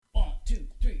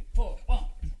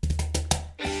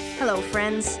Hello,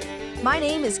 friends. My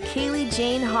name is Kaylee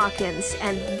Jane Hawkins,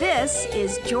 and this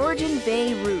is Georgian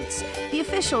Bay Roots, the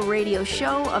official radio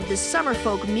show of the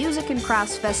Summerfolk Music and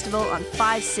Crafts Festival on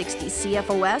 560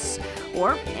 CFOS,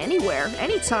 or anywhere,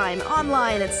 anytime,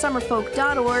 online at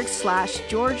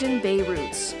summerfolk.org/Georgian Bay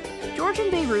Roots.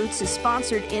 Georgian Bay Roots is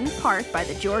sponsored in part by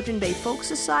the Georgian Bay Folk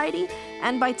Society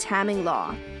and by Tamming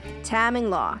Law. Tamming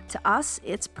Law, to us,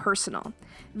 it's personal.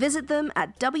 Visit them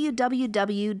at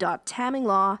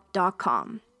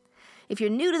www.tamminglaw.com. If you're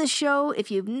new to the show, if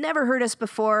you've never heard us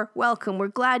before, welcome, we're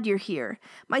glad you're here.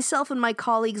 Myself and my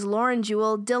colleagues Lauren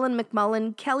Jewell, Dylan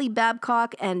McMullen, Kelly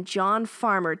Babcock, and John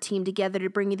Farmer team together to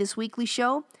bring you this weekly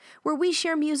show, where we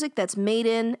share music that's made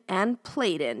in and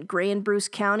played in Grey and Bruce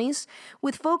counties,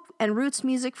 with folk and roots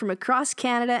music from across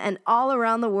Canada and all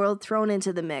around the world thrown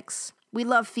into the mix. We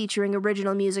love featuring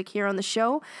original music here on the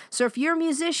show, so if you're a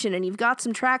musician and you've got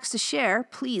some tracks to share,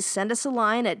 please send us a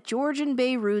line at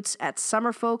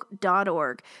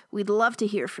georgianbayroots@summerfolk.org. We'd love to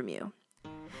hear from you.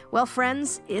 Well,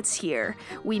 friends, it's here.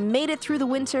 We made it through the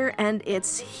winter, and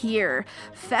it's here.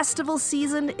 Festival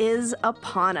season is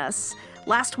upon us.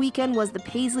 Last weekend was the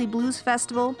Paisley Blues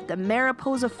Festival. The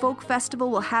Mariposa Folk Festival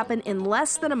will happen in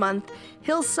less than a month.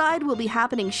 Hillside will be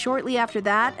happening shortly after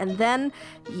that. And then,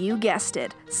 you guessed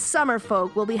it,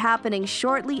 Summerfolk will be happening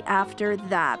shortly after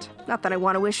that. Not that I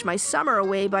want to wish my summer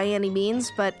away by any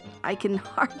means, but I can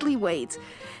hardly wait.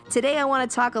 Today I want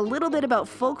to talk a little bit about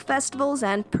folk festivals,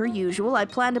 and per usual, I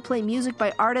plan to play music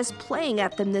by artists playing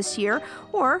at them this year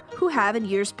or who have in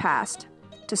years past.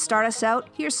 To start us out,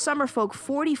 here's Summerfolk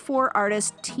 44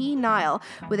 artist T. Nile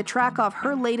with a track off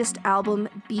her latest album,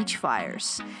 Beach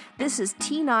Fires. This is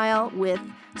T. Nile with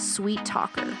Sweet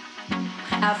Talker.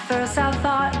 At first I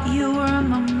thought you were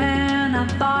my man, I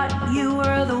thought you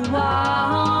were the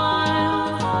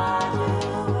one.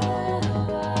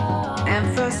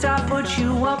 And first I put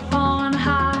you up on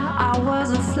high, I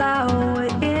was a flower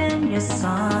in your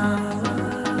sun.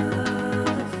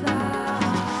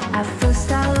 At first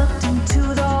I looked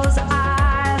into those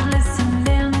eyes, listened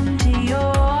into your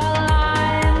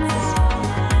lines,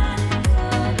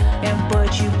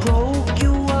 but you broke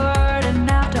your word, and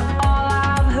after all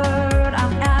I've heard,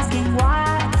 I'm asking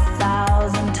why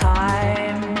 1,000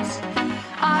 times.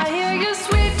 I hear your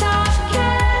sweet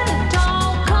talking, it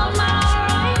don't come out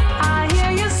right. I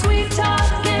hear your sweet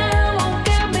talking, won't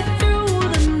get me through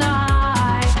the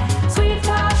night. Sweet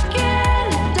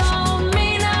talking, it don't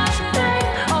mean a thing.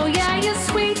 Oh yeah, you're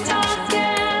sweet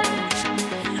talking,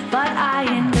 but I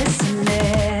ain't listening.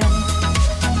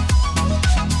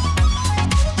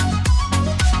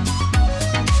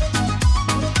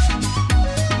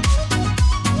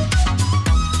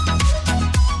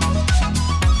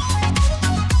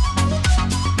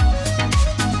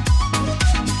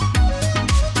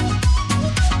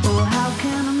 Oh, how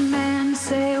can a man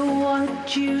say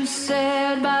what you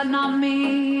said but not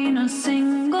mean a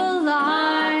single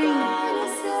line?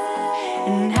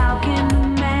 And how can a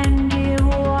man give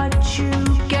what you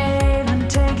gave and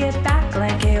take it back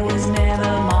like it was never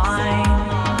mine?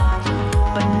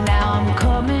 But now I'm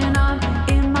coming up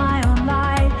in my own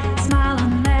light,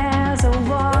 smiling as I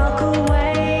walk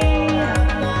away.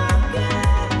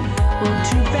 Well,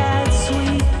 too bad,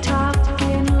 sweet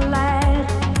talking lad.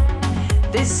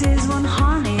 This is one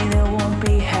honey that won't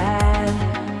be had.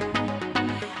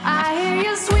 I hear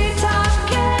your sweet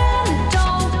talking, it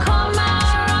don't come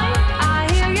out right. I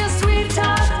hear your sweet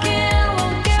talking,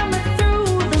 won't get me through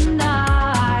the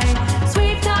night.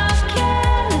 Sweet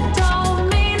talking, it don't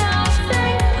mean a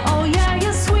thing. Oh yeah,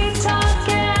 you're sweet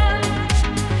talking,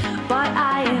 but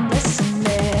I ain't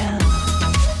listening.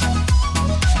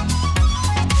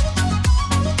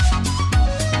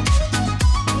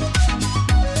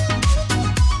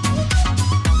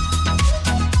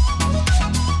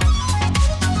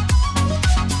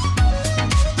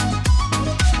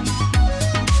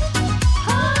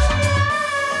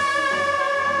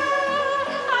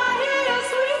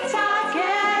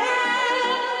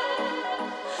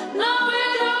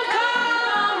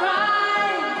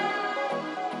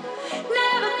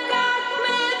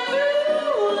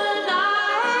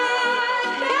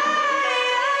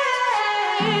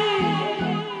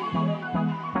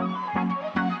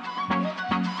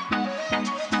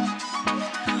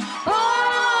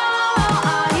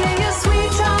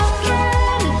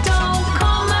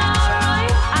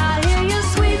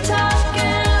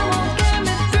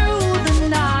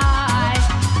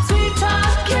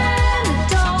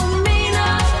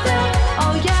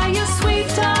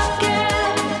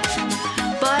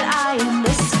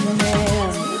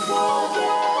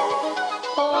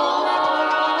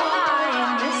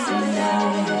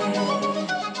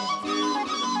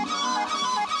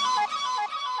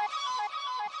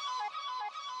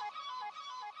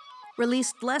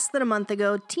 Released less than a month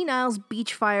ago, T. Niles'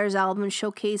 Beach Fires album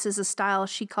showcases a style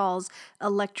she calls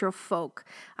electro-folk.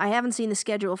 I haven't seen the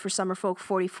schedule for Summer Folk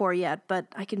 44 yet, but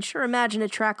I can sure imagine a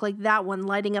track like that one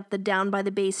lighting up the Down by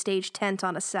the Bay stage tent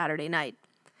on a Saturday night.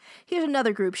 Here's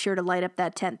another group sure to light up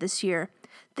that tent this year.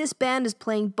 This band is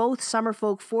playing both Summer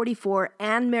Folk 44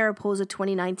 and Mariposa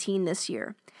 2019 this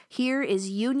year. Here is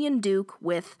Union Duke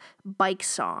with Bike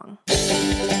Song.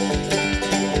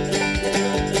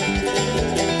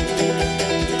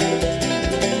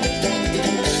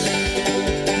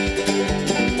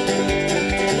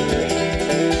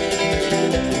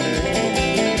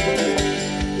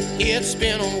 It's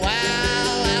been a while,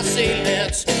 I say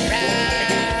let's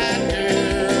ride,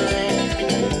 girl.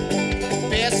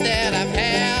 Best that I've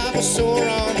had was sore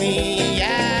on the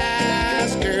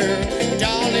eyes, girl.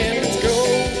 Darling, let's go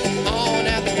on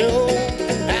out the door.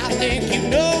 I think you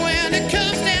know when it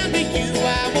comes down to you,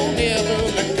 I won't ever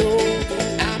let go.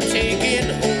 I'm taking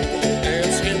home,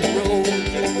 let's hit the road.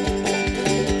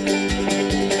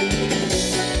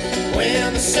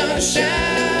 When the sun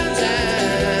shines,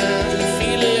 I'm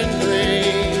feeling great.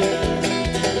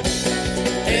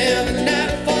 And the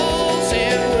night falls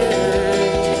and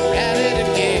we're at it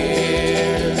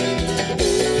again.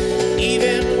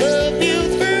 Even love you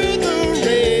through the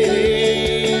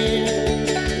rain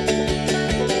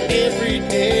every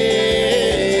day.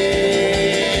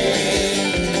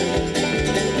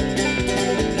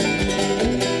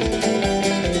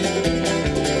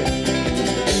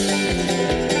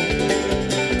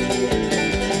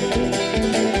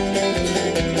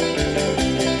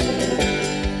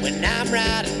 When I'm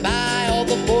riding by, all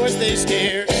the boys they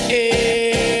stare at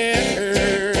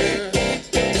her.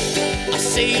 I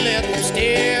say let them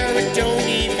stare, it don't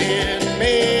even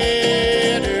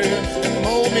matter. The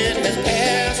moment has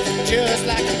passed, just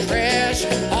like a crash.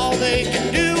 All they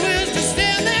can do is just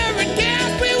stand there and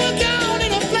gasp. We were gone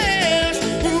in a flash,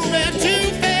 moving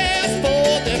too fast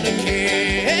for them to catch.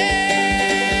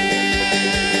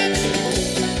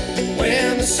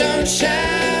 When the sun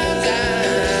shines,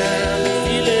 I'm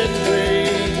feeling great.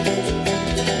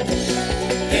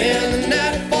 And the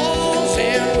night falls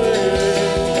and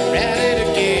we're at it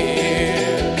again.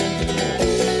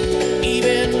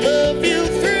 Even love you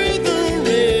through the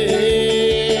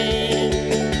rain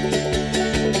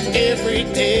every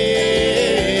day.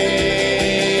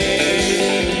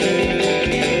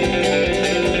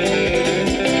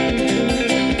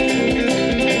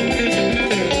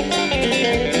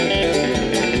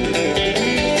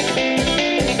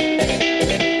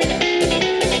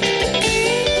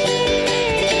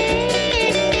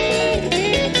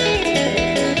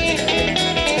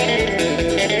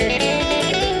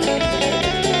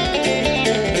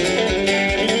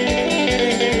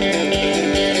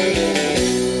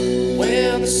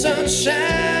 When the sun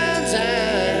shines,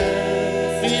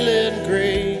 I'm feeling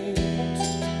great.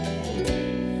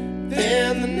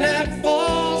 Then the night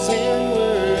falls and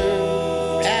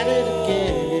we're at it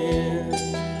again.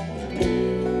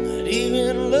 I'd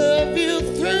even love you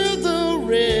through the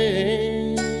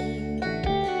rain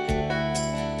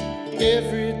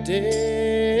every day.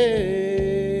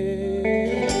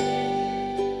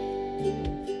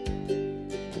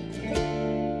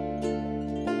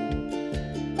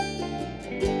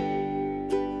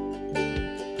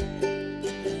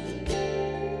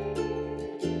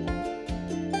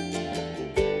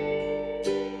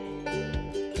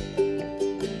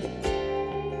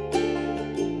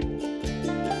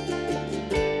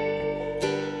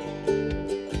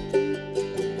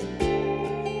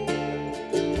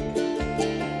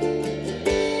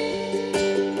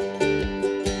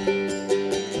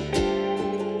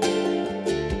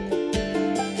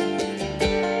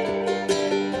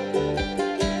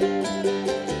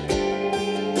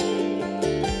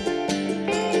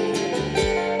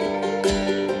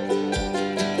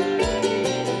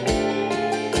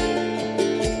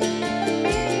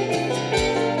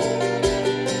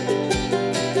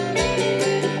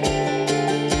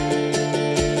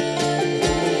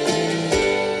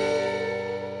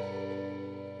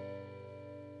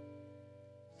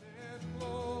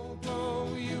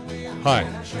 Hi,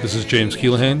 this is James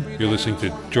Keelahan. You're listening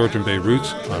to Georgian Bay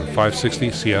Roots on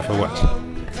 560 CFOS.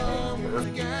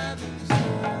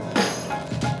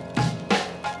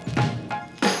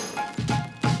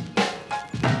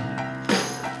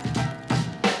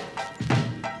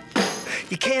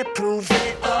 You can't prove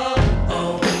it.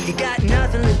 Oh, you got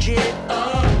nothing legit.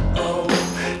 Oh,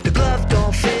 the glove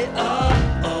don't fit.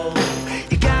 Oh,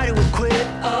 you got to quit.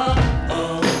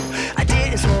 Oh, I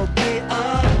didn't smoke it.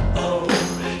 Oh,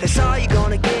 that's all you're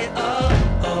gonna get.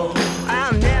 Oh,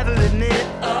 I'll never admit.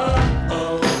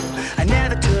 Oh, I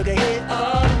never took a hit.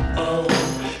 Oh,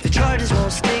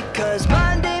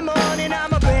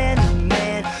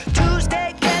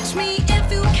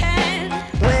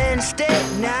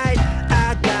 Wednesday night,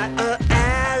 I got an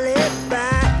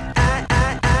alibi.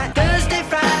 Thursday,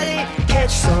 Friday,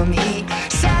 catch some heat.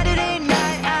 Saturday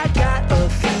night, I got a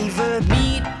fever.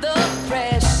 Meet the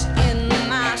press in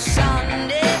my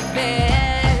Sunday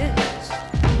best.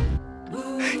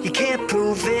 You can't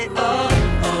prove it.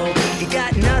 You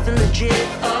got nothing legit.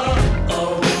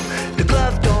 The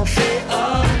glove don't fit.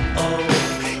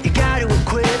 You gotta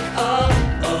quit.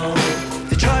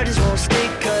 The charges won't stick,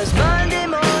 'cause Monday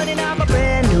morning I'm a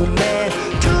brand new man.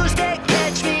 Tuesday,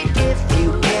 catch me if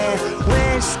you can.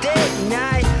 Wednesday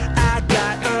night, I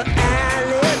got an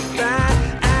alibi.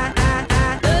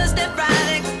 Thursday,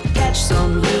 Friday, catch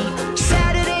some heat.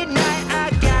 Saturday night, I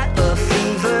got a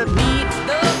fever. Meet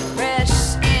the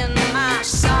press in my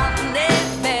Sunday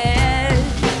best.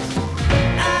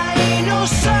 I ain't no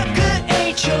sucker,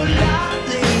 ain't your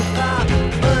lollipop,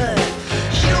 but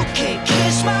you can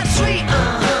kiss my sweet,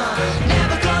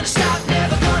 Never gonna stop,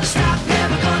 never gonna stop,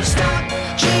 never gonna stop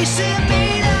chasing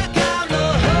me like I'm the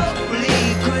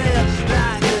holy grail,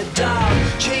 like a dog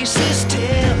chase his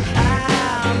tail.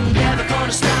 I'm never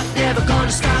gonna stop, never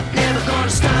gonna stop, never gonna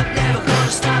stop, never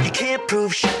gonna stop. You can't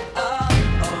prove shit.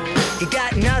 You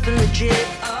got nothing legit.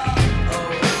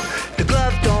 The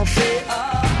glove don't fit.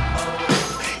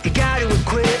 You gotta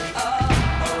quit.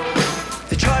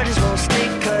 The charges won't stick,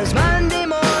 'cause Monday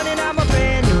morning I'm a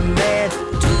brand new man.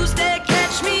 Tuesday,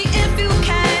 catch me if you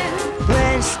can.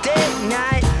 Wednesday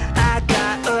night, I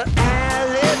got an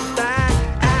alibi.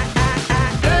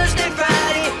 Thursday,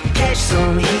 Friday, catch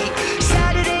some heat.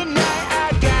 Saturday night, I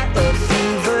got a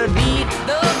fever. Meet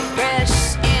the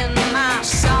press in my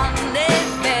Sunday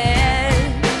best.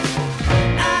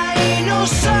 I ain't no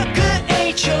sucker,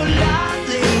 ain't your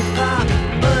lollipop,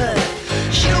 but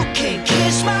you can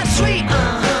kiss my sweet,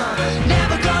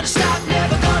 Never gonna stop,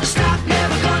 never gonna stop,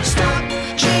 never gonna stop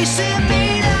chasing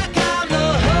me like I'm the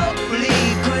holy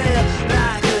grail,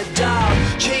 like a dog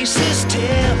chase his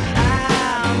tail.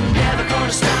 I'm never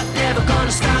gonna stop, never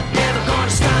gonna stop, never gonna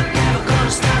stop, never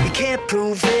gonna stop. You can't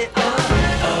prove it.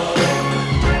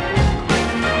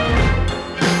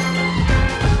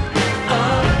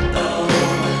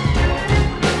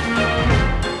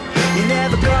 You're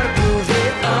never gonna prove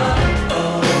it.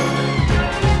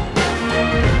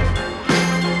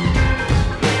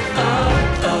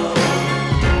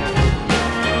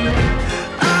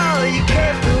 Oh, you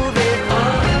can't prove it.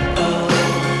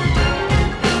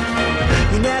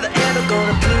 You're never ever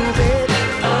gonna prove it.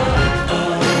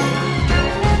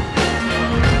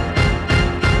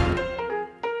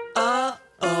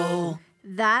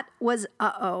 That was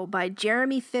Uh-Oh by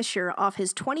Jeremy Fisher off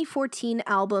his 2014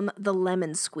 album The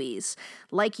Lemon Squeeze.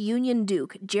 Like Union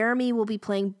Duke, Jeremy will be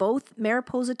playing both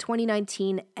Mariposa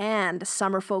 2019 and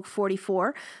Summerfolk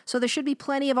 44, so there should be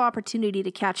plenty of opportunity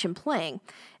to catch him playing.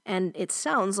 And it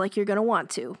sounds like you're going to want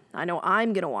to. I know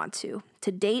I'm going to want to.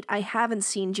 To date, I haven't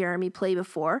seen Jeremy play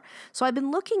before, so I've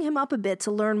been looking him up a bit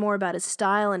to learn more about his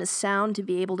style and his sound to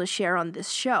be able to share on this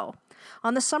show.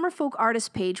 On the Summerfolk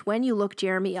artist page, when you look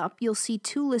Jeremy up, you'll see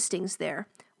two listings there,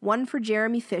 one for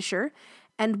Jeremy Fisher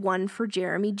and one for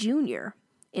Jeremy Jr.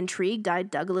 Intrigued, I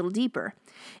dug a little deeper.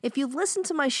 If you've listened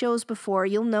to my shows before,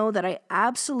 you'll know that I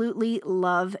absolutely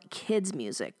love kids'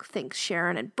 music. Think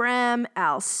Sharon and Bram,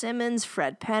 Al Simmons,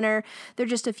 Fred Penner. They're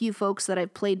just a few folks that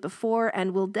I've played before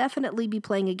and will definitely be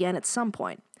playing again at some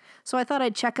point. So I thought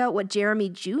I'd check out what Jeremy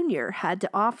Jr. had to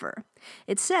offer.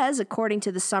 It says, according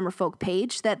to the Summerfolk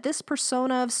page, that this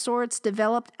persona of sorts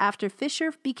developed after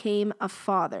Fisher became a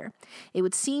father. It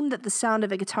would seem that the sound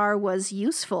of a guitar was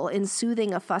useful in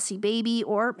soothing a fussy baby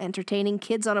or entertaining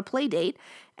kids on a playdate,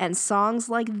 and songs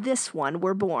like this one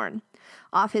were born.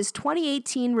 Off his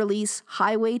 2018 release,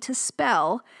 Highway to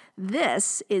Spell,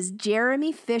 this is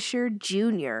Jeremy Fisher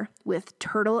Jr. with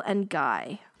Turtle and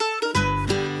Guy.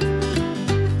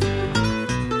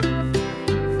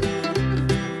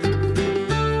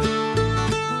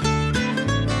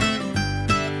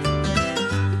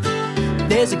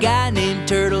 There's a guy named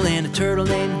Turtle and a turtle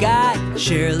named Guy.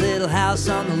 Share a little house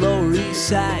on the Lower East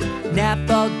Side. Nap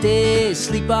all day,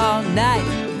 sleep all night.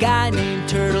 A guy named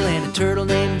Turtle and a turtle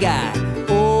named Guy.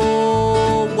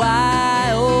 Oh,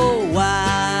 why, oh,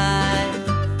 why?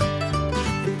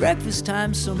 At breakfast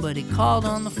time, somebody called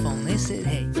on the phone. They said,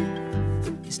 hey,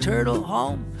 is Turtle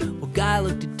home? Well, Guy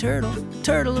looked at Turtle.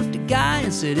 Turtle looked at Guy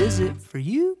and said, is it for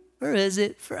you? Or is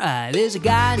it for I? There's a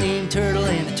guy named Turtle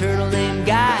and a turtle named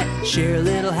Guy. Share a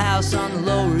little house on the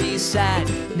Lower East Side.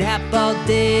 Nap all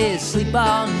day, sleep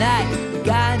all night. A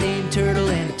guy named Turtle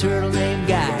and a turtle named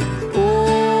Guy.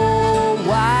 Oh,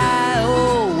 why,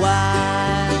 oh,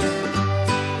 why?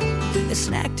 At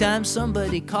snack time,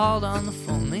 somebody called on the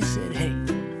phone. They said, hey,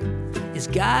 Is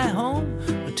Guy home?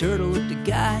 The turtle looked at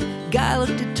Guy. Guy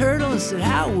looked at Turtle and said,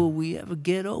 how will we ever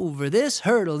get over this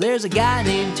hurdle? There's a guy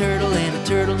named Turtle and a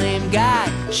turtle named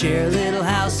Guy. Share a little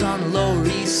house on the Lower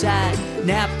East Side.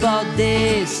 Nap all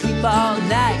day, sleep all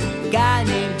night. Guy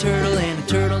named Turtle and a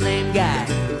turtle named Guy.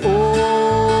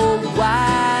 Oh,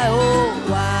 why, oh,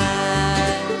 why?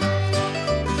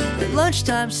 At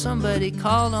lunchtime, somebody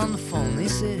called on the phone. They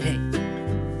said, hey,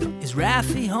 is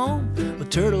Raffy home? Well,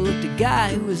 Turtle looked at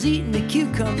Guy who was eating a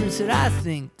cucumber and said, I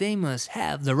think they must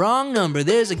have the wrong number.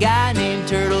 There's a guy named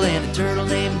Turtle and a turtle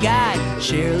named Guy.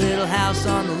 Share a little house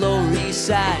on the Lower East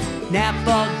Side. Nap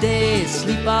all day,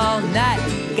 sleep all night.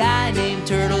 A guy named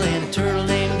Turtle and a turtle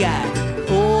named Guy.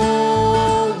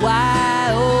 Oh, why,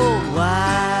 oh,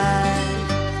 why?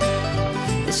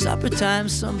 At supper time,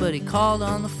 somebody called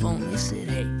on the phone. They said,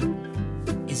 hey,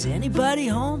 is anybody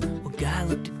home? Guy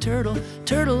looked at Turtle,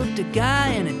 Turtle looked at Guy,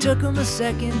 and it took him a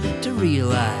second to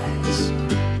realize.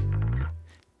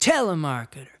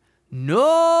 Telemarketer,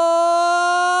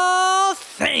 no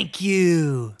thank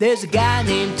you. There's a guy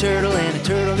named Turtle and a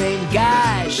turtle named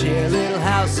Guy. Share a little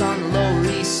house on the Lower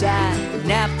East Side.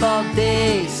 Nap all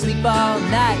day, sleep all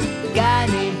night. A guy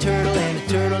named Turtle and a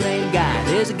turtle named Guy.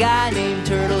 There's a guy named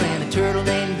Turtle and a turtle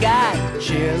named Guy.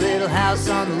 Share a little house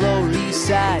on the Lower East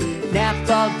Side. Nap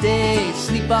all day,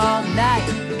 sleep all night.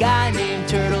 A guy named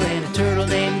Turtle and a turtle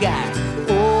named Guy.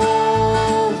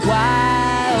 Oh,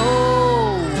 why,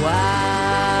 oh, why?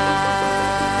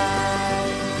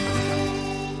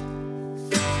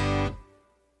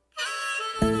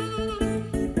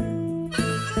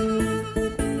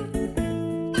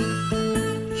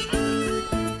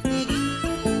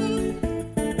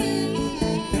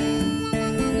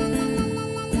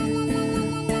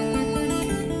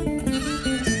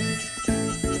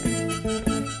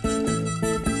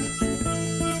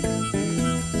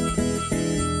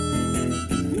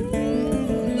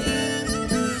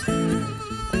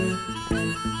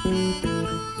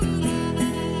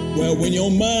 Well, when your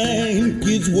mind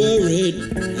gets worried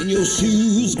and your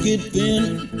shoes get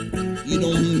thin, you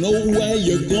don't know where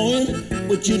you're going,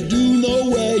 but you do know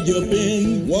where you've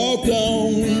been. Walk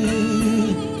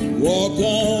on, walk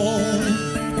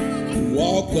on,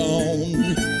 walk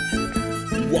on,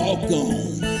 walk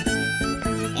on.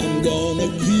 I'm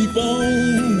gonna keep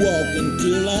on walking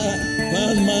till I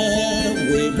find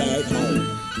my way back home.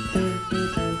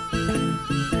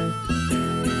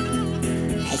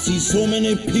 I see so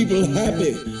many people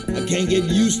happy, I can't get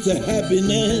used to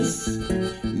happiness.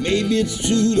 Maybe it's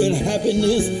true that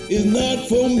happiness is not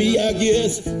for me, I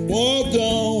guess. Walk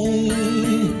on,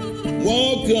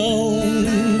 walk on,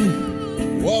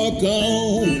 walk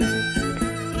on,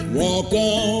 walk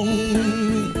on.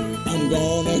 I'm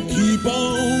gonna keep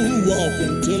on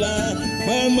walking till I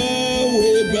find my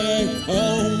way back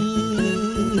home.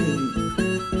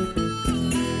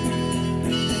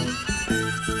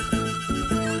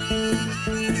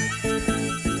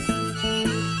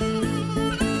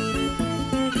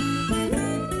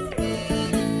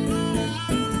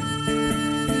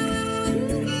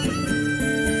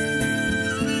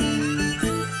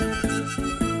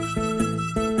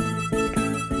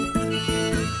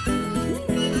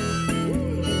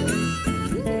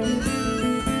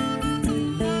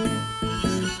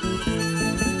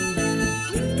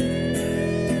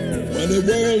 The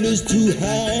world is too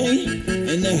high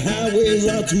and the highways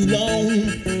are too long.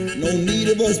 No need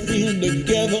of us being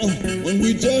together when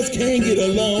we just can't get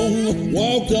along.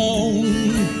 Walk on,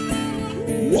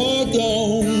 walk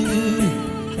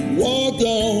on, walk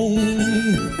on,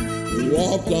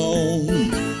 walk on.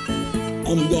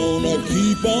 I'm gonna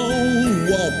keep on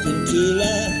walking till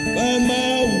I find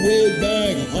my way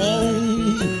back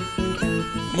home.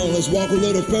 Come on, let's walk a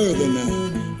little further now.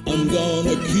 I'm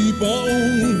gonna keep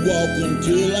on walking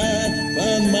till I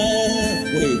find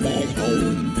my way back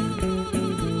home.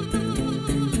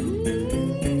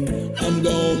 I'm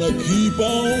gonna keep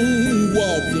on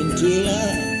walking till I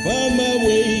find my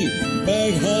way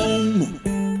back home.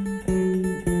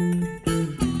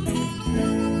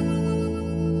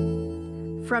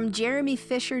 From Jeremy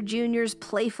Fisher Jr.'s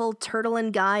playful Turtle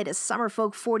and Guy to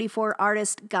Summerfolk 44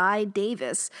 artist Guy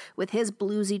Davis with his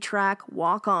bluesy track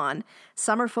Walk On,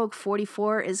 Summerfolk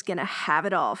 44 is going to have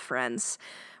it all, friends.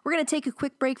 We're going to take a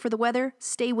quick break for the weather.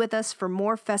 Stay with us for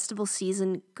more festival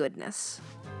season goodness.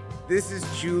 This is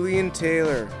Julian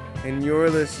Taylor, and you're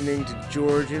listening to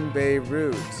Georgian Bay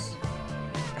Roots.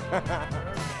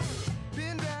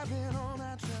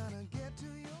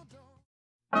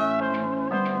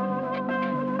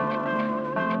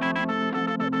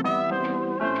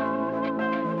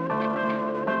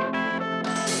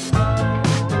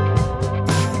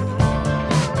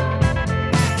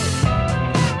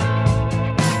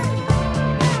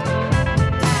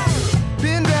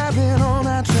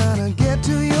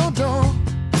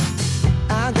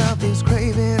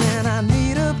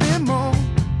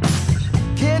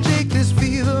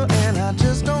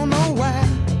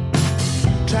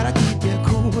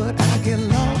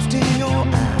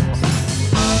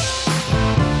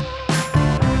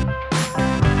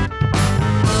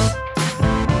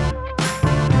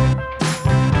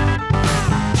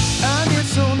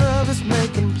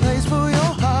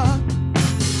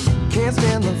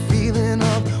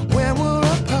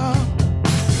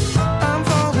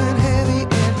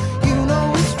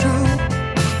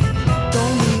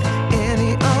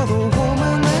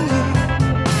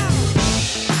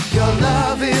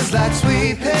 is like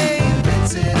sweet pain.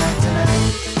 Rinse it out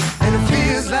tonight. And it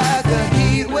feels like a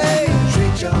heat wave.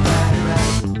 Treat your body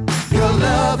right. Your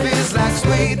love is like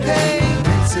sweet pain.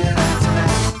 Rinse it out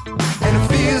tonight. And it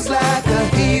feels like a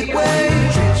heat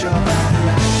wave. Treat your body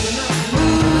right.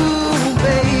 Ooh,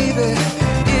 baby,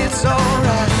 it's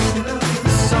alright.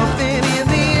 There's something in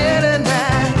the air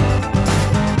tonight.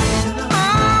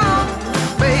 Oh,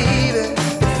 baby,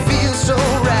 it feels so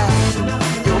right.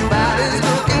 Your body's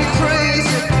looking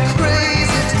crazy,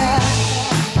 crazy tight.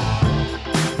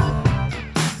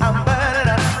 I'm burning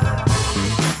up.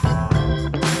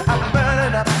 I'm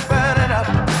burning up, burning up.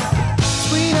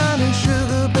 Sweet honey,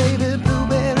 sugar, baby,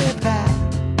 blueberry pie.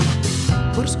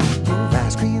 Put a scoop of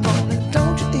ice cream on it,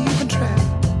 don't you even try.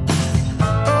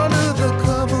 Under the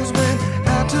covers when I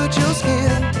touch your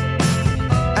skin,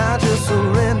 I just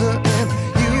surrender and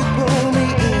you pull me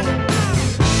in.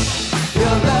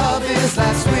 Your love is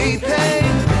like sweet pain.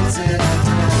 Rinse it out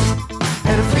tonight.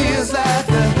 And it feels like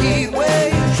a heat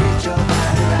wave. Treat your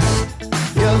body right.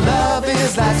 Your love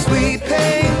is like sweet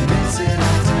pain. Rinse it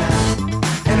out tonight.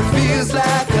 And it feels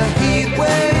like a heat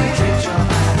wave. Treat your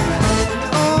body right.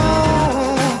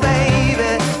 Ooh,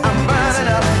 baby, I'm burning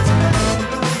up.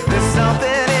 There's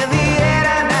something in the air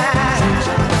tonight.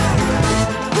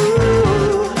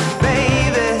 Ooh,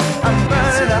 baby, I'm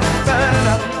burning up, burning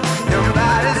up. Your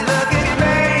body's looking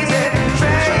crazy,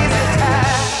 crazy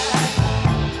tight.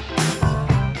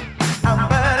 I'm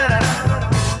burning up.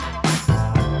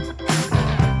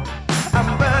 I'm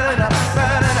burning up,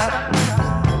 burning up.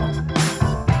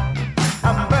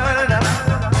 I'm burning up.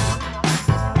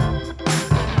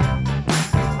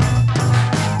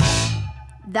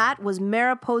 That was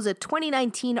Mariposa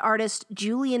 2019 artist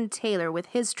Julian Taylor with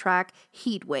his track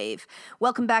Heatwave.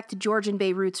 Welcome back to Georgian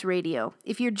Bay Roots Radio.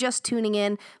 If you're just tuning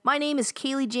in, my name is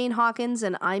Kaylee Jane Hawkins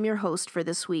and I'm your host for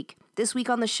this week. This week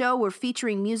on the show, we're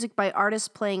featuring music by artists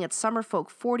playing at Summerfolk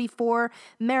 44,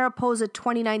 Mariposa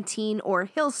 2019, or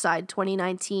Hillside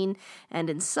 2019, and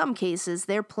in some cases,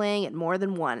 they're playing at more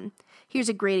than one. Here's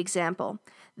a great example.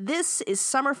 This is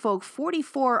Summerfolk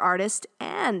 44 artist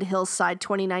and Hillside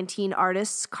 2019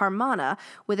 artists Carmana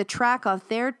with a track off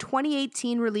their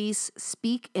 2018 release,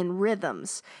 Speak in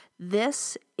Rhythms.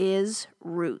 This is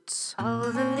Roots.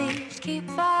 Oh, the leaves keep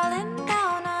falling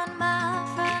down on my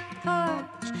front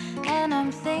porch, and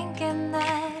I'm thinking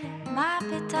that it might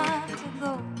be time to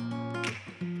go.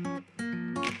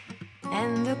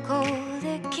 And the cold,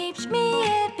 it keeps me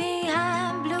hid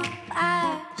behind blue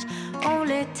eyes,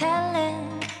 only telling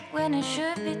when it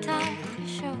should be time to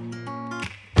show.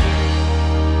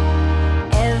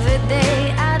 Every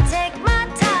day I take my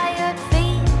tired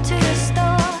feet to the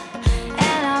store,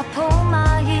 and I pull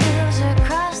my heels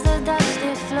across the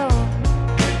dusty floor.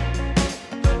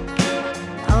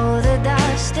 Oh, the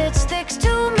dust, it sticks to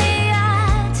me,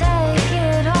 I take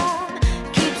it home,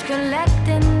 keeps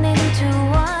collecting into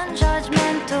one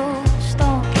judgmental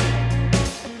storm.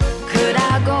 Could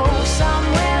I go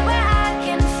somewhere where I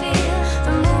can feel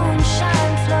the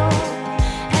moonshine flow,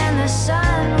 and the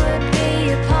sun would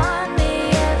be upon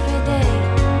me every day?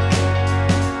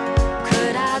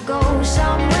 Could I go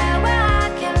somewhere where I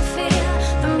can feel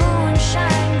the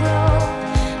moonshine grow,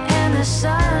 and the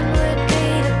sun would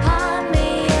beat upon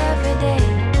me every day?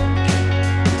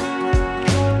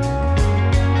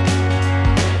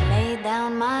 Lay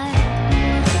down my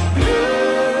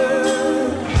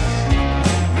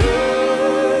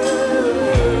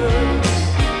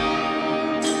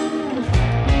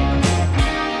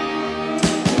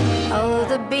oh,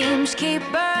 the beams keep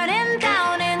burning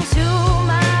down into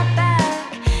my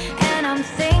back, and I'm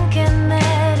thinking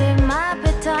that it might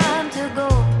be time to go.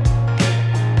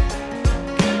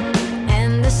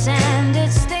 And the sand,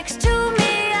 it sticks to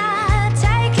me, I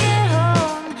take it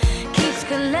home, keeps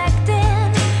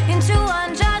collecting into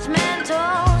one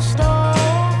judgmental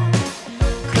storm.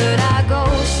 Could I go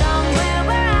somewhere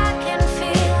where I can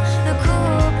feel the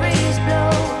cool breeze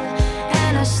blow,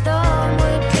 and a storm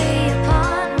would be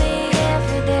upon me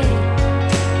every day?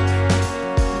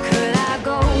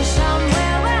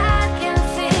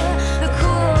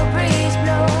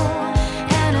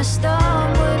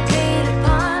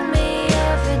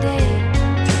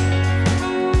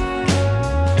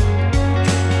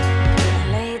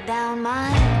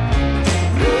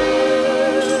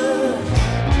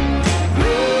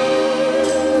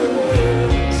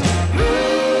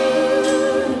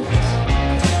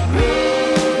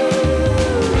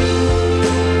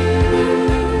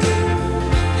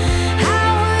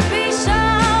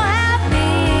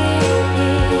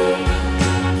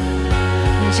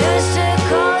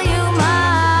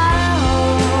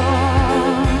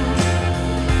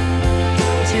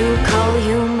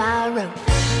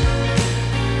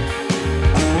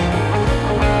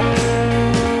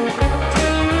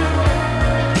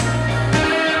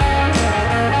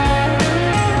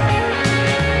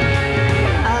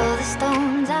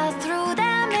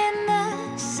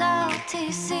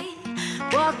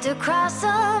 had to cross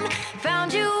them.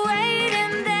 Found you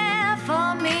waiting there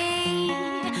for me.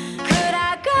 Could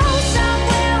I go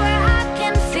somewhere where I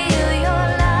can feel your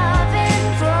love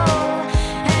and grow,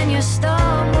 and your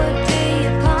storm would be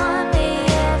upon me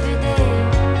every day?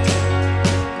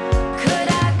 Could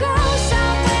I go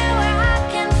somewhere where I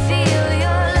can feel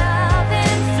your love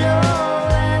and flow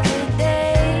every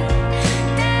day?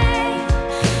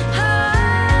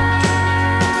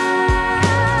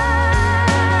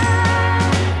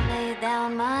 Lay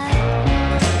down my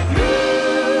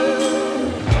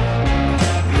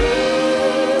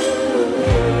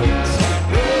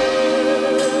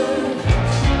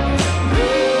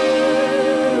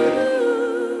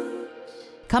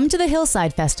Come to the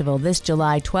Hillside Festival this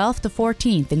July 12th to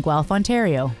 14th in Guelph,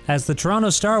 Ontario. As the Toronto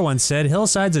Star once said,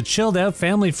 Hillside's a chilled-out,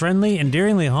 family-friendly,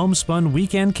 endearingly homespun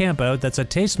weekend campout that's a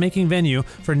taste-making venue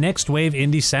for next-wave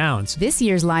indie sounds. This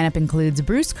year's lineup includes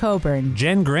Bruce Coburn,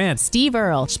 Jen Grant, Steve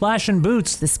Earle, Splash and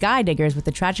Boots, the Skydiggers with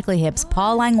the Tragically Hip's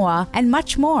Paul Langlois, and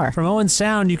much more. From Owen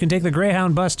Sound, you can take the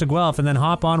Greyhound bus to Guelph and then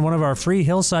hop on one of our free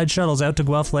Hillside shuttles out to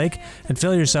Guelph Lake and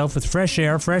fill yourself with fresh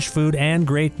air, fresh food, and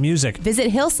great music.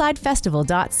 Visit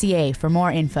hillsidefestival.ca for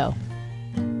more info.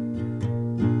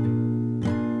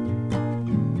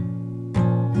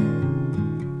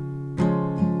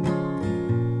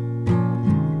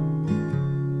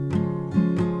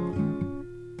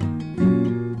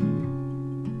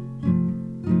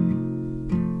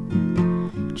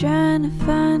 Trying to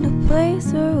find a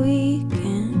place where we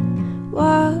can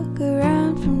walk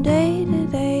around from day to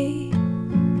day.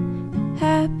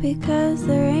 Happy 'cause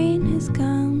the rain is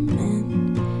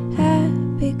coming,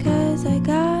 happy 'cause I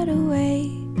got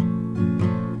away.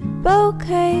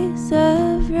 Bouquets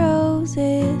of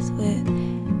roses with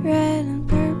red and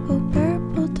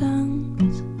purple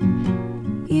tongues.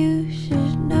 You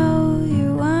should know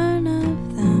you're one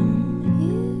of them.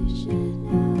 You should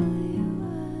know you're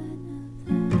one of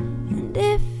them. And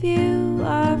if you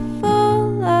are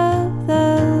full of the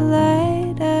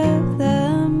light of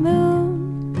the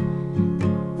moon,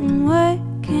 what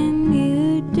can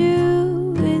you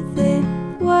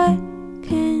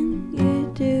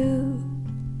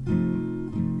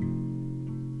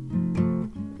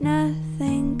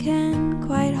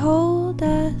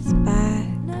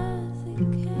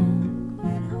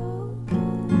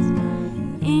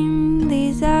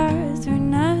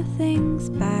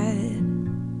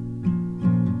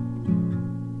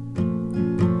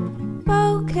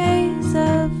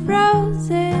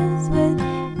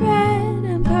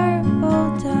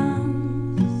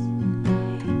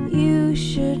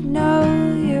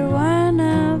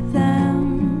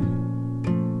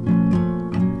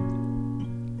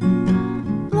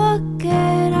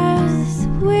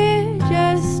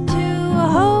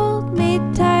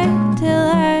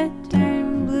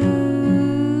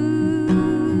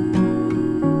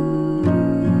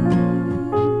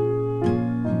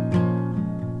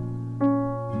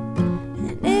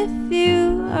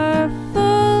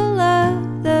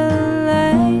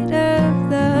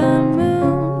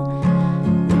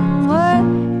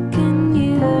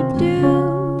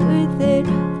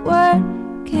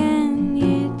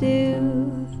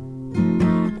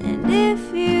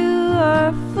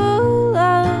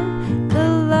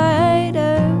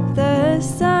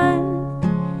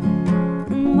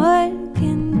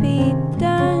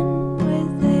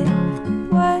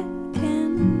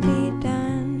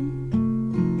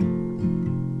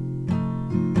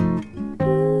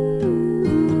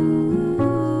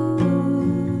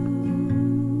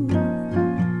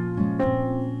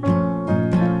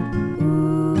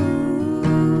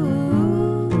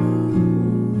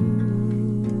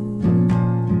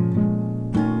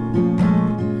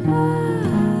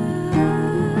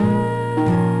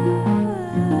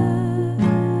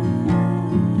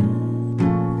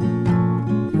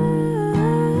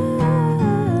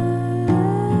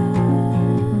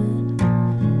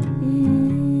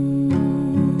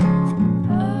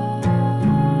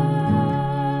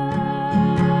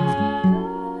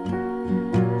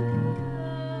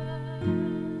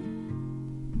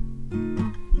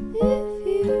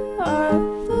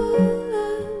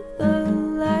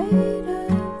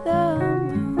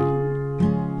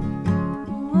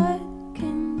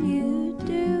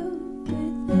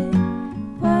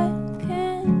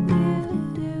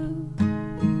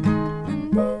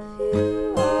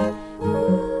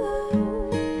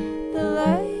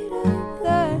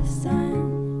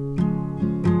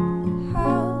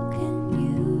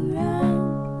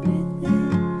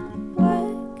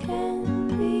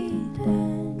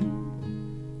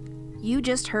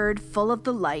just heard Full of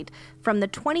the Light from the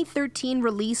 2013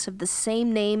 release of the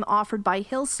same name offered by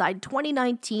Hillside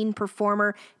 2019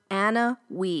 performer Anna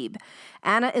Wiebe.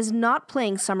 Anna is not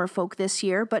playing Summerfolk this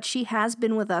year, but she has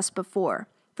been with us before.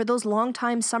 For those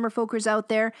longtime Summerfolkers out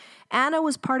there, Anna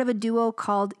was part of a duo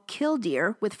called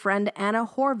Killdeer with friend Anna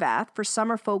Horvath for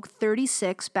Summerfolk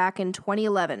 36 back in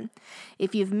 2011.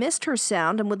 If you've missed her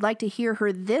sound and would like to hear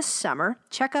her this summer,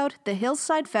 check out the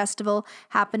Hillside Festival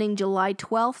happening July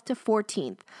 12th to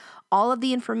 14th. All of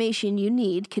the information you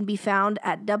need can be found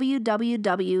at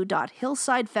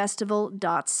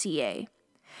www.hillsidefestival.ca.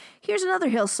 Here's another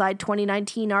Hillside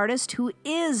 2019 artist who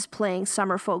is playing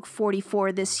Summerfolk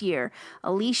 44 this year,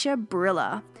 Alicia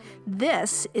Brilla.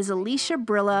 This is Alicia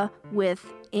Brilla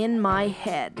with In My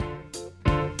Head.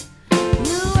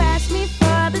 You asked me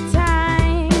for the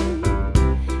time.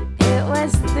 It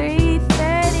was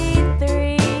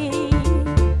 3:33.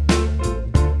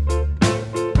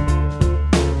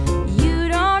 You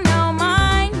don't know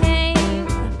my name.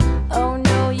 Oh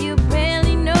no, you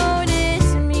barely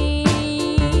noticed me.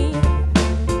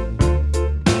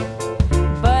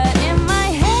 But in my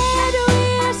head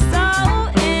we're so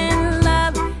in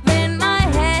love. In my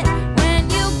head, when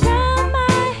you grab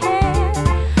my head,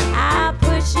 I'll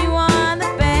push you on the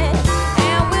bed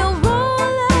and we'll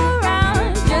roll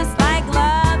around just like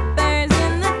lovebirds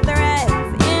in the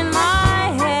threads in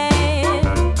my head.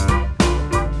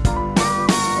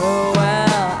 Oh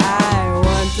well, I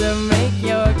want to make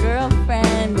your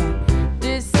girlfriend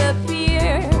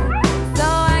disappear so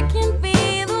I can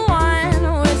be the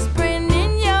one whispering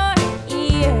in your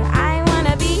ear. I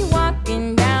wanna be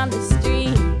walking down the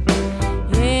street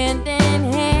hand in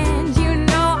hand. You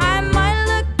know I might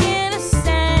look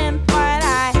innocent, but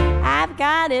I've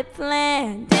got it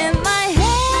planned. In my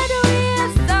head we're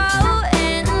so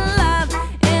in love.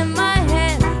 In my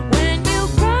head, when you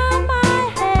grab my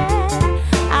head,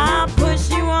 I'll push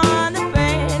you on the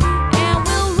bed and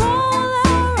we'll roll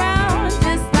around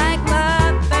just like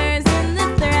lovebirds in the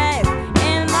thread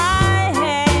in my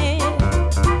head.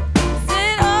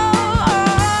 Said,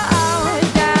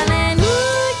 darling,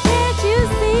 ooh, can't you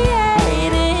see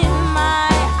it in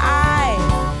my eyes?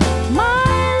 My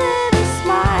little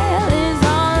smile is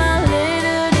all a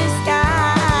little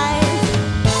disguise.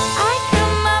 I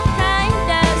come up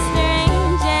kinda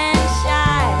strange and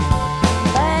shy,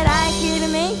 but I could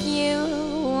make you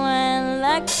one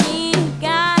lucky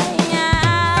guy.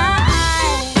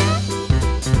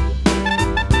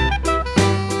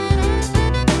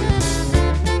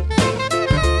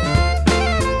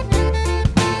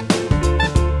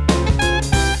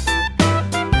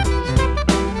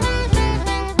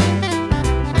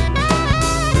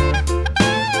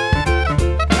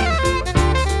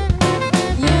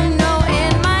 You know,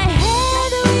 in my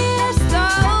head we're so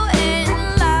in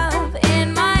love.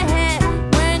 In my head,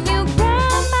 when you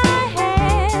grab my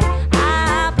head,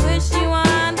 I'll push you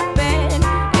on the bed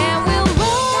and we'll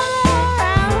roll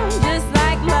around just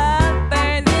like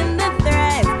lovebirds in the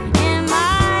thread in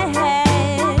my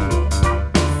head.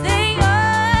 Say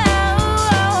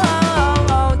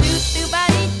oh, do do ba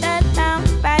dee da dum,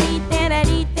 ba dee da da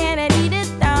dee da da dee da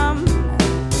dum.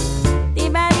 Dee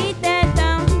ba dee da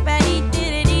dum, ba dee da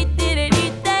da dee da da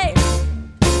dee da.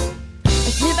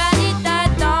 Dee ba dee da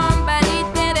dum, ba dee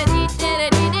da da dee da da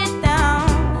dee da dum.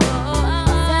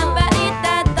 Ba dee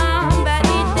da dum, ba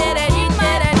dee da da dee da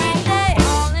da dee da.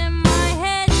 All in my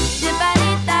head. Dee ba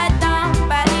dee da dum,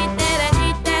 ba dee da da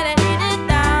dee da da dee da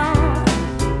dum.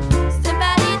 Dee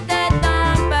ba dee da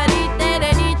dum, ba dee da da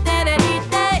dee da da dee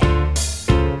da.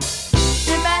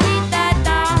 Dee ba dee da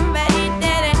dum, ba dee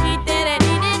da da dee da da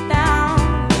dee da dum.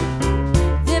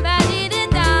 Dee ba dee da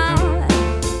dum.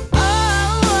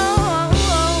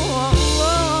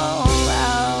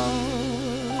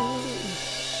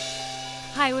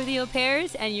 Hi, we're the Au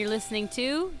Pairs, and you're listening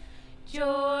to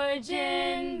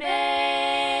Georgian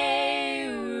Bay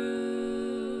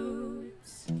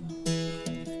Roots.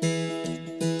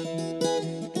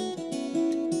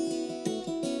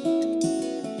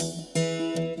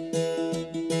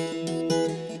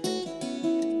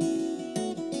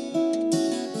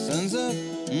 Sun's up,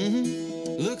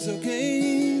 looks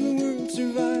okay. The world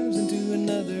survives into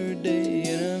another day,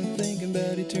 and I'm thinking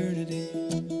about eternity.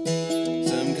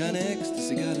 Some kind of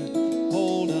ecstasy got a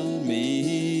hold on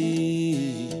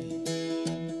me.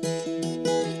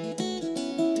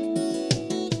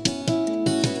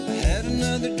 I had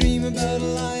another dream about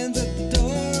lions at the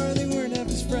door. They weren't half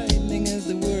as frightening as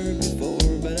they were before,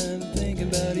 but I'm thinking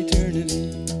about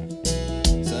eternity.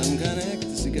 Some kind of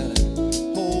ecstasy got a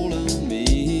hold on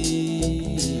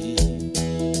me.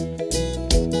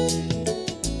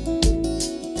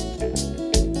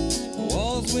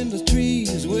 Walls, windows, trees,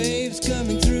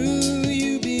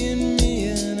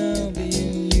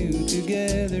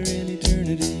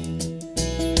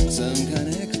 eternity. Some kind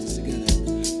of ecstasy got a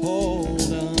hold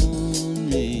on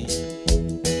me.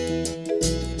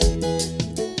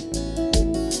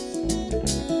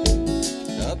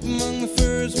 Up among the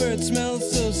firs where it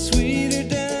smells so sweet, or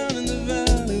down in the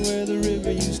valley where the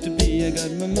river used to be, I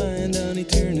got my mind on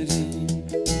eternity.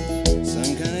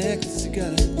 Some kind of ecstasy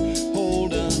got a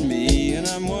hold on me, and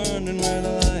I'm wondering where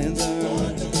the lions are.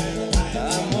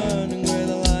 I'm wondering where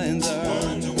the lions are.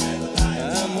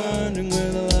 I'm wondering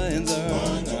where the lions are.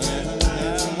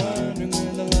 I'm wondering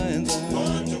where the lions are. I'm wondering where the lions are.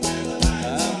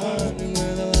 I'm wondering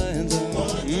where the lions are.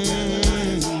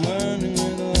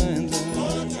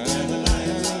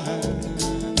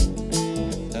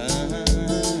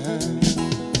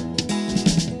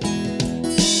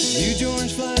 Huge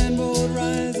orange flying boat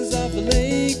rises off a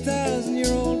lake.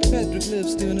 1,000-year-old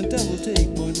petroglyphs doing a double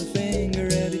take, pointing the finger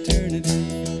at eternity.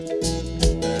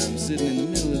 I'm sitting in the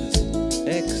middle of this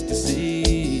ecstasy.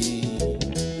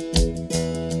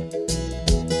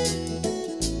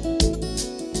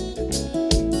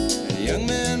 A young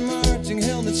man marching,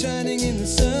 helmet shining in the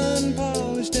sun,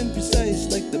 polished and precise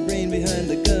like the brain behind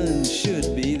the gun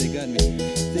should be. They got me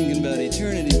thinking about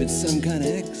eternity, but some kind of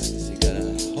ecstasy got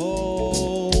a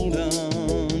hold on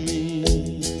me.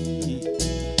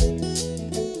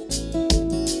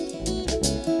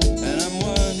 And I'm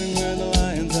wondering where the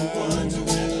lions are. I'm wondering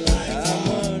where the lions are. I'm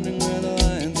wondering where the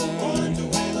lions are.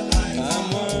 I'm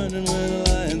wondering where the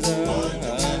lions are.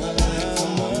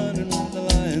 I'm wondering where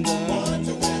the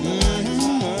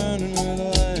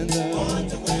lions are.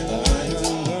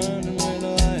 I'm wondering where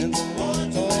the lions are.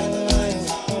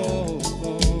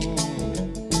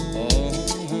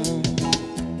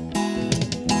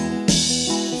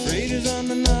 Freighters on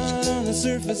the knot on the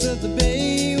surface of the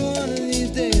bay. One of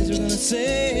these days we're gonna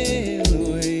sail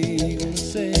away, gonna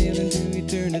sail into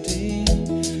eternity.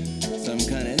 Some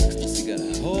kind of ecstasy got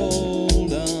a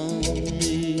hold on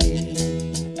me.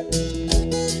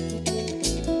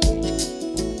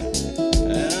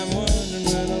 And I'm wondering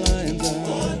where the lions are. I'm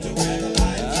wondering where the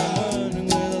lions are. I'm wondering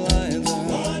where the lions are.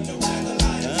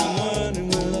 I'm wondering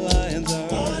where the lions are.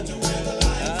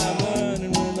 I'm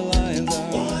wondering where the lions are.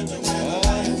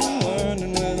 I'm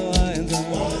wondering where the lions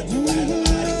are.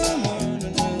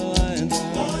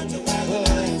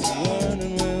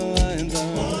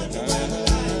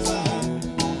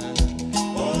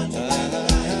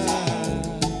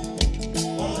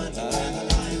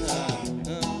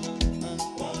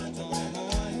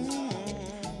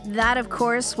 That, of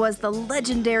course, was the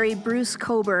legendary Bruce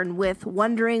Cockburn with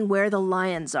Wondering Where the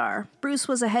Lions Are. Bruce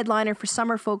was a headliner for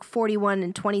Summerfolk 41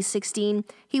 in 2016.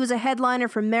 He was a headliner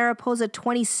for Mariposa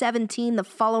 2017 the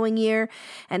following year,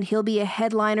 and he'll be a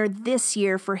headliner this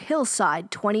year for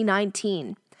Hillside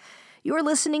 2019. You're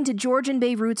listening to Georgian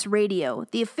Bay Roots Radio,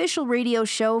 the official radio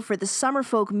show for the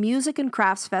Summerfolk Music and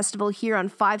Crafts Festival here on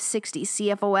 560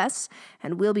 CFOS,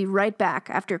 and we'll be right back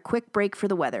after a quick break for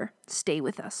the weather. Stay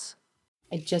with us.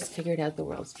 I just figured out the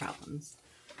world's problems.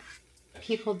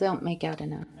 People don't make out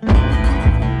enough.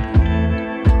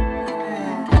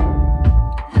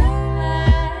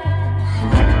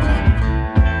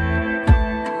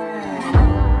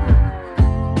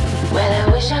 Well, I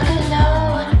wish I could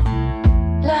load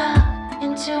love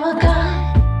into a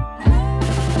gun,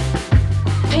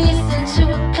 peace into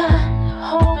a gun,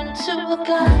 hope into a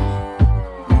gun.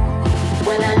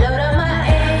 When I load up my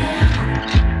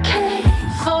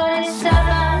AK-47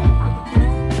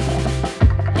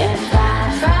 and fly,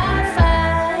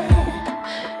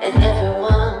 and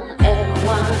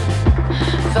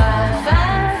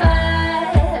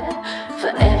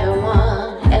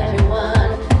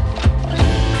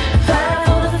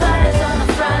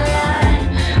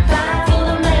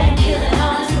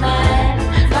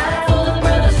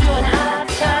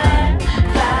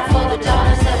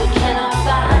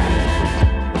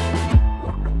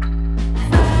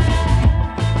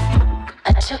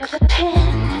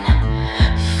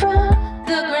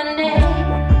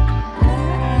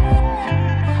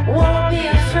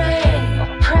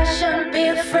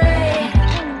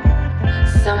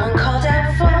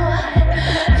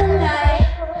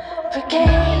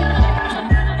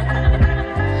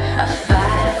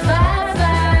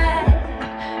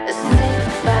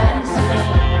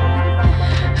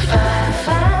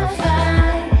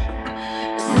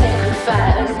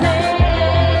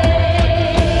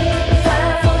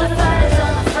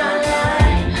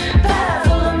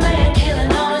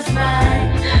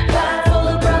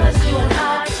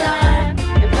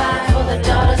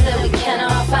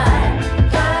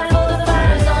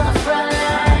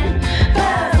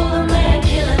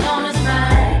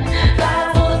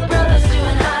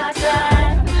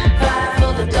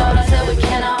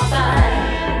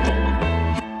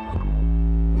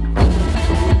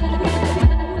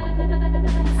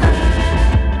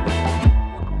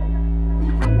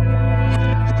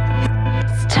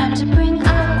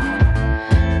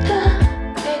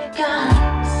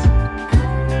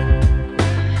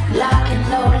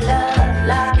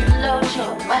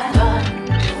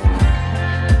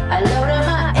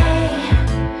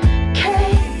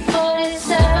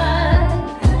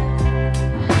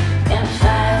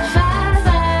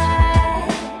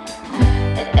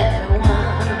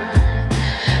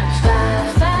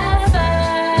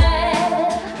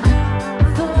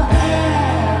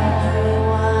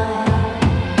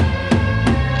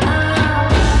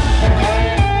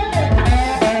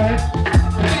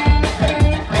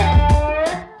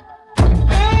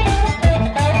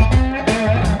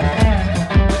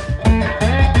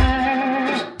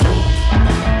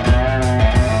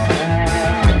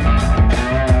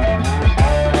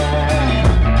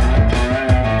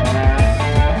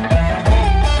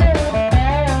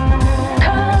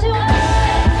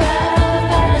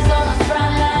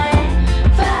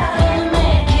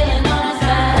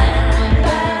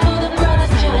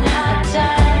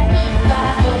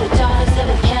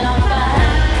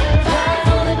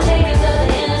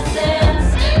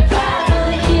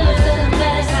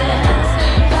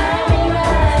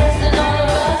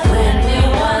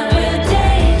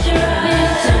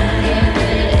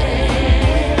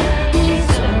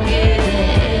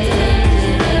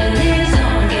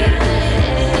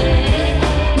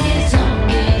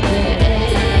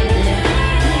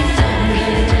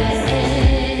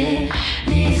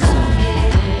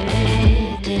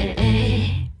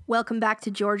Welcome back to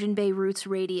Georgian Bay Roots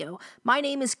Radio. My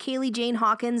name is Kaylee Jane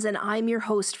Hawkins, and I'm your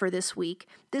host for this week.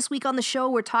 This week on the show,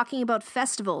 we're talking about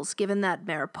festivals, given that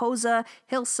Mariposa,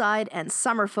 Hillside, and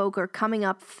Summerfolk are coming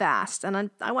up fast, and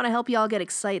I want to help you all get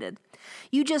excited.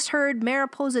 You just heard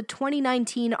Mariposa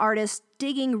 2019 artist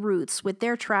Digging Roots with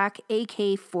their track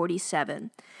AK-47.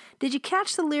 Did you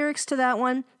catch the lyrics to that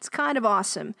one? It's kind of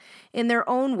awesome. In their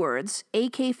own words,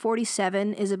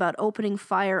 AK-47 is about opening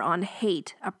fire on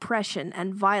hate, oppression,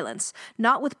 and violence,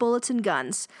 not with bullets and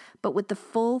guns, but with the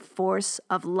full force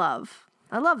of love.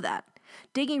 I love that.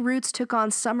 Digging Roots took on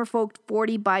Summerfolk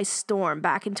 40 by storm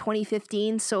back in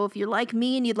 2015, so if you're like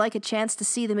me and you'd like a chance to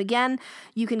see them again,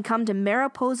 you can come to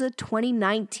Mariposa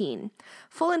 2019.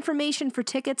 Full information for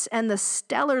tickets and the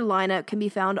stellar lineup can be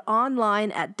found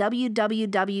online at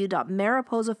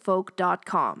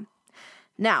www.mariposafolk.com.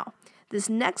 Now, this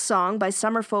next song by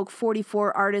Summerfolk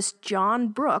 44 artist John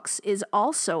Brooks is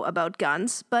also about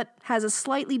guns, but has a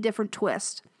slightly different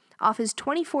twist. Off his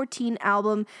 2014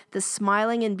 album, The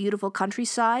Smiling and Beautiful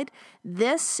Countryside,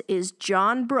 this is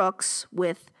John Brooks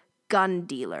with Gun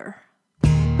Dealer.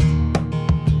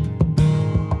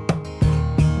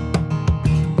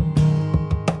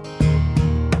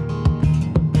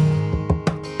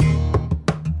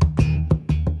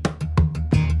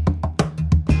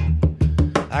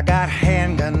 I got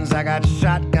handguns, I got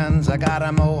shotguns, I got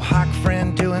a Mohawk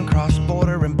friend doing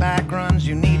cross-border and back runs.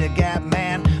 You need a Gap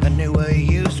man, a new or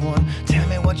used one. Tell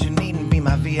me what you need and be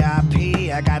my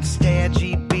VIP. I got Stare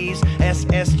GBs,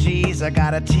 SSGs, I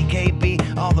got a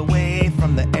TKB all the way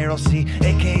from the Aero C.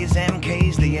 AKs,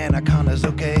 MKs, the Anaconda's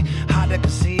okay. Hard to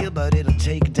conceal, but it'll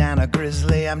take down a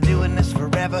grizzly. I'm doing this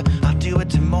forever, I'll do it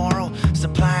tomorrow.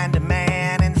 Supply and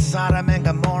demand in Sodom and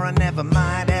Gomorrah. Never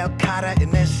mind Al Qaeda,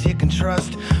 in this you can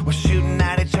trust. We're shooting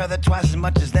at each other twice as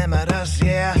much as them at us,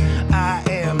 yeah. I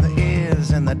am the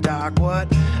is and the dark what.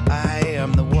 I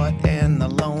am the what and the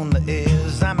lone the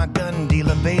is. I'm a gun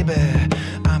dealer, baby.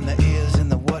 I'm the is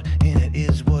and the what, and it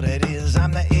is what it is.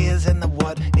 I'm the is and the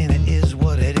what, and it is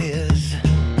what it is.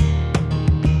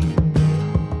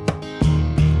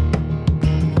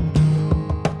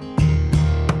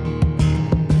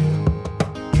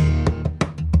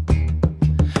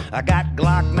 I got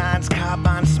Glock 9s,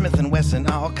 Carbine, Smith & Wesson,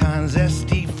 all kinds.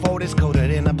 SD-40s coated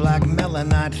in a black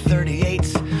melanite.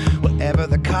 38s, whatever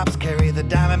the cops carry. The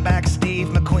Diamondback Steve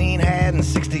McQueen had in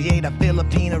 68. A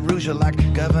Filipina Rouge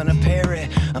like Governor Perry.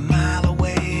 A mile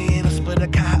away, it'll split a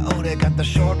coyote. Got the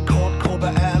short coat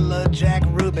Cobra Ella, Jack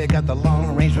Ruby. Got the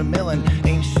long range Vermillion,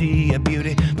 ain't she a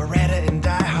beauty? Beretta and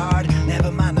Die Hard,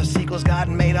 never mind the sequels. God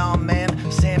made all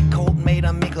men, Sam Colt made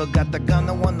a Meekle. Got the gun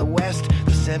that won the West,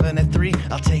 the 7-3.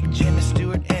 I'll take Jimmy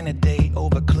Stewart any day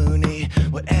over Clooney.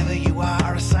 Whatever you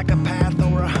are, a psychopath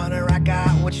or a hunter, I got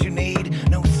what you need.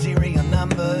 No serial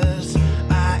numbers.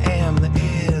 I am the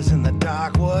is and the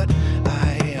dark what.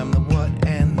 I am the what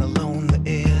and the lone the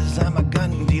is. I'm a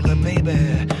gun dealer,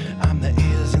 baby. I'm the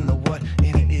is and the what,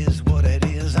 and it is what it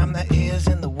is. I'm the is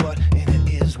and the what, and it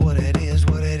is what it is,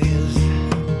 what it is.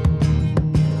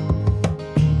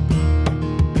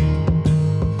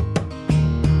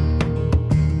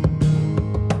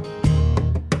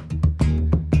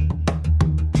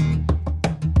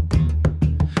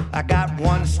 I got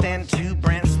one stand, two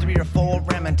brands, 3 or 4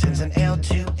 Remingtons, an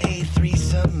L2A3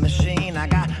 submachine. I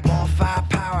got more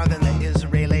firepower than the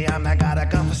Israeli army. I got a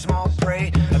gun for small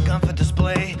prey, a gun for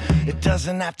display. It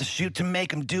doesn't have to shoot to make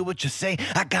them do what you say.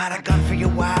 I got a gun for your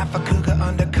wife, a cougar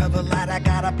undercover light. I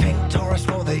got a pink Taurus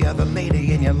for the other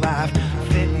lady in your life.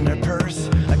 Fit in her purse,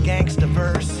 a gangster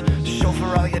verse.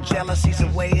 Chauffeur all your jealousies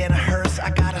away in a hearse. I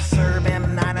got a Serb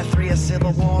M93, a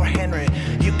Civil War Henry.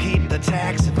 You keep the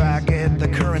tax if I get the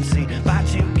currency. Buy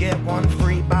 2, get 1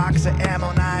 free box of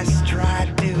ammo. Nice try,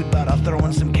 dude, but I'll throw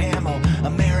in some camo.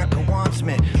 America wants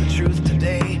me, the truth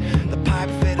today. The pipe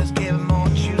fitters give more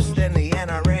juice than the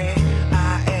NRA.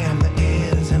 I am the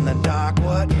is and the dark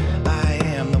what. I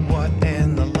am the what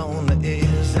and the lone the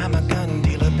is. I'm a gun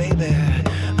dealer, baby.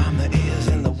 I'm the is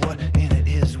and the what, and it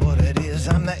is what it is.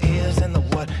 I'm the is and the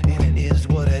what, and it is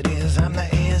what it is. I'm the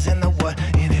is and the what,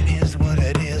 and it is what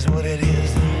it is, what it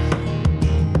is.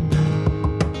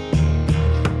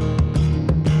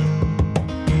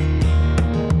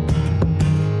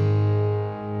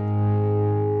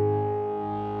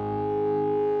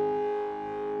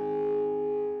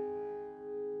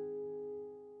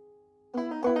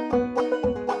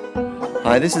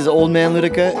 Hi, this is Old Man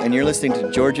Ludica, and you're listening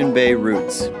to Georgian Bay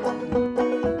Roots.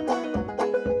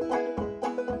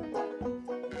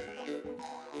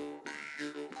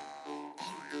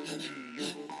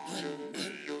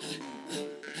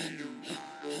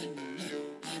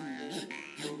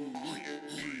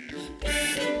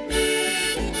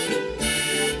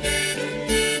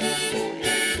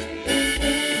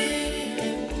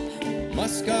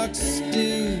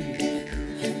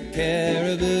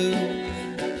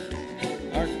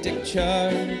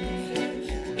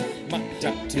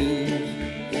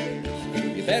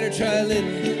 better try a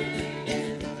little.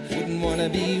 Wouldn't wanna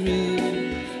be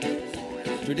rude.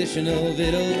 Traditional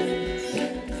victuals,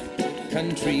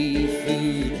 country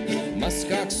food.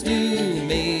 Muskox stew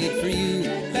made for you.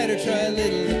 Better try a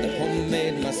little of the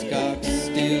homemade muskox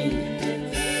stew.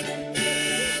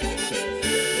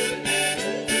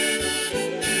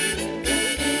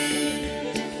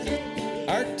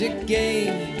 Arctic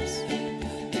games,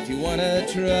 if you wanna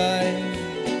try.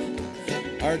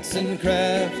 Arts and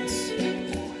crafts,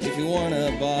 if you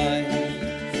wanna buy.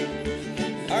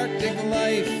 Arctic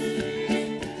life,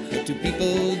 what do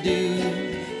people do?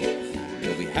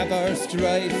 Well, we have our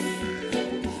strife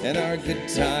and our good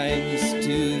times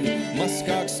too.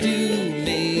 Muskox stew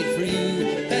made for you.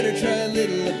 Better try a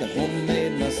little of the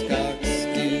homemade muskox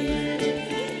stew.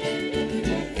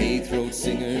 Hey, throat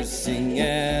singers sing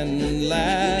and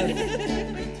laugh.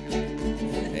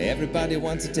 Everybody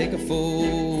wants to take a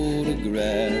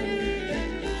photograph.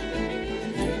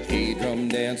 Hey, drum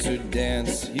dancer,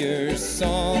 dance your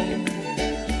song.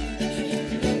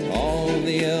 All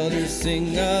the elders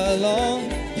sing along.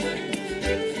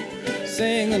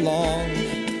 Sing along.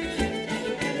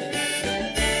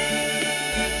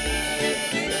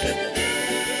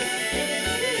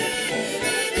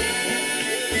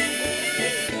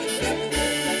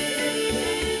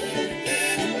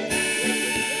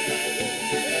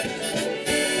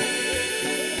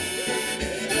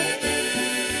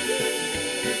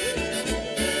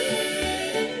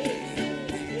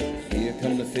 Here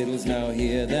come the fiddles, now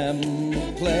hear them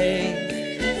play.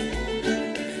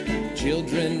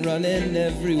 Children running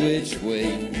every which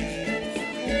way,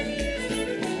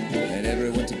 and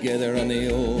everyone together on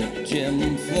the old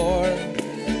gym floor.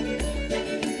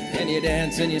 And you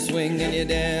dance and you swing and you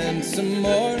dance some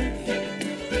more.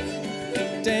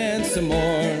 Dance some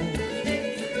more.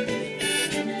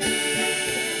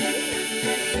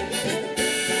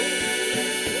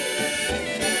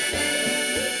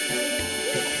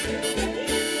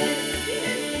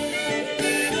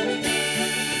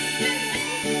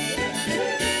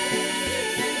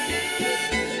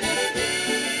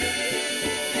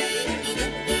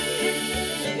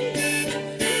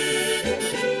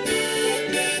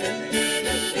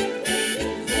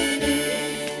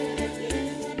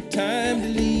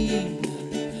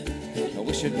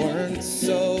 It weren't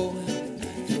so.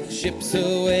 Ships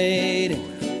away,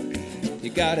 you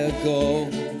gotta go.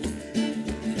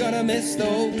 Gonna miss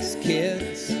those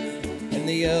kids and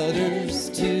the elders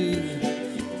too.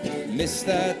 Miss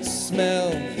that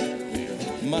smell.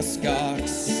 Muskox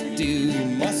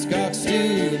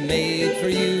stew made for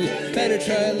you. Better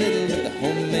try a little of the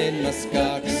homemade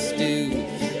muskox stew.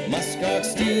 Muskox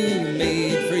stew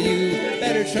made for you.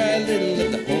 Better try a little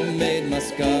of the homemade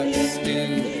muskox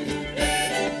stew.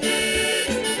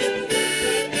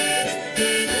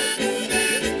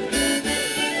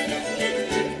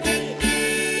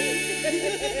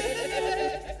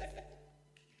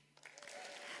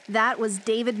 That was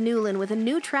David Newland with a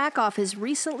new track off his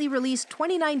recently released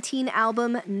 2019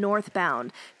 album,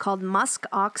 Northbound, called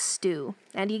Muskox Stew.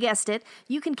 And you guessed it,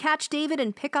 you can catch David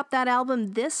and pick up that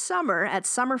album this summer at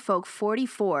Summerfolk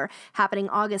 44, happening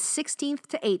August 16th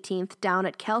to 18th down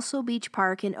at Kelso Beach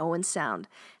Park in Owen Sound.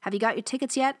 Have you got your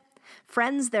tickets yet?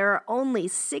 Friends, there are only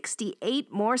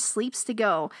 68 more sleeps to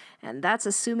go, and that's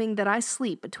assuming that I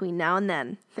sleep between now and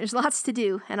then. There's lots to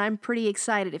do, and I'm pretty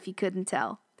excited if you couldn't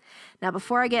tell. Now,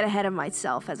 before I get ahead of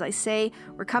myself, as I say,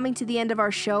 we're coming to the end of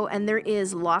our show, and there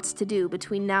is lots to do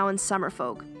between now and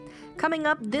Summerfolk. Coming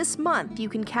up this month, you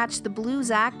can catch the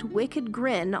blues act Wicked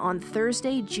Grin on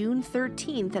Thursday, June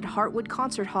 13th at Heartwood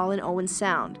Concert Hall in Owen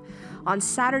Sound. On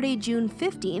Saturday, June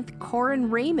 15th,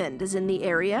 Corin Raymond is in the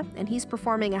area, and he's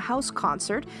performing a house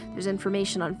concert. There's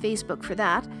information on Facebook for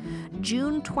that.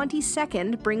 June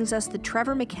 22nd brings us the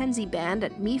Trevor McKenzie Band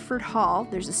at Meaford Hall.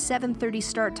 There's a 7:30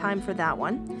 start time for that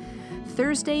one.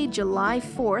 Thursday, July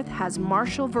 4th, has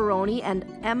Marshall Veroni and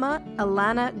Emma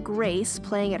Alana Grace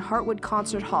playing at Heartwood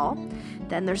Concert Hall.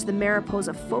 Then there's the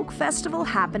Mariposa Folk Festival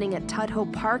happening at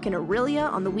Tudhope Park in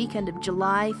Orillia on the weekend of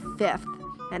July 5th.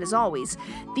 And as always,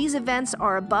 these events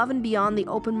are above and beyond the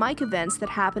open mic events that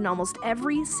happen almost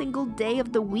every single day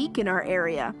of the week in our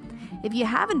area. If you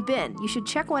haven't been, you should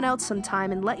check one out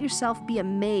sometime and let yourself be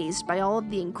amazed by all of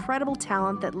the incredible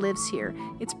talent that lives here.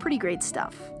 It's pretty great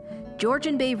stuff.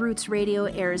 Georgian Bay Roots Radio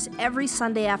airs every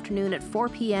Sunday afternoon at 4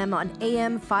 p.m. on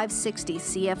AM 560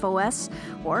 CFOS,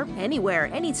 or anywhere,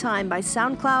 anytime by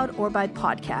SoundCloud or by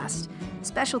podcast.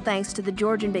 Special thanks to the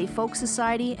Georgian Bay Folk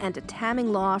Society and to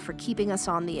Tamming Law for keeping us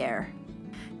on the air.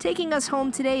 Taking us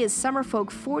home today is Summerfolk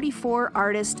 44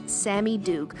 artist Sammy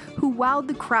Duke, who wowed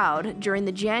the crowd during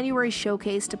the January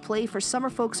showcase to play for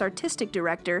Summerfolk's artistic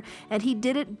director, and he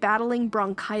did it battling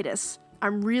bronchitis.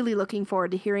 I'm really looking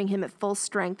forward to hearing him at full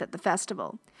strength at the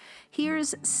festival.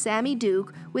 Here's Sammy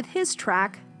Duke with his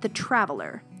track, The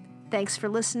Traveler. Thanks for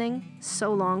listening.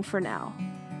 So long for now.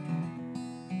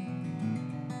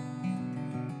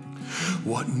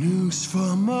 What news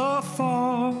from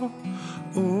afar?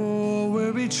 Oh,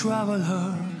 weary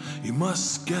traveler, you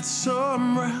must get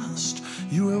some rest.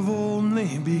 You have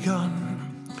only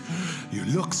begun. Your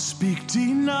looks speak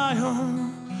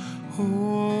denial.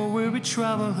 Oh, weary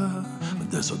traveler, but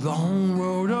there's a long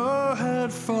road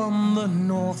ahead from the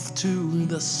north to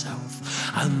the south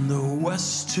and the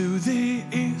west to the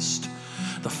east.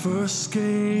 The first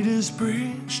gate is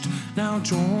breached. Now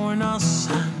join us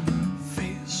and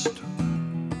feast.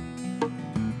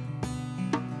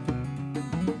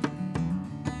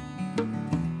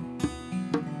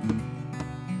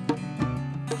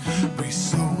 Breathe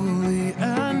slowly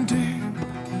and deep.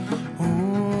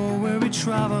 Oh, weary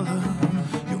traveler,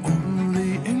 you're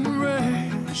only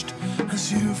enraged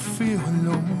as you feel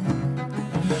alone.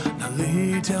 Now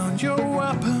lay down your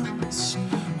weapons.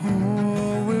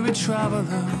 Oh, weary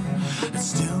traveler, it's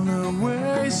still a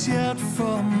ways yet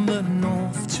from the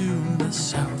north to the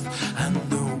south and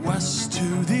the west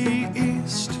to the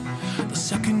east. The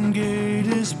second gate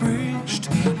is breached.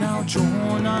 Now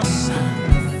join us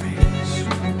and feast.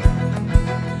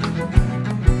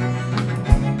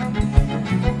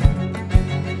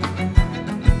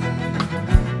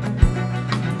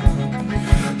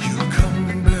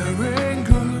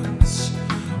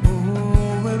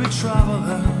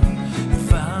 Traveler, you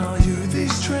value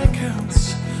these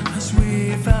trinkets as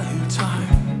we value time.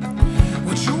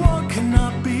 What you want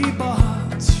cannot be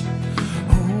bought.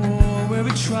 Oh,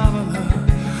 weary traveler,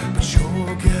 but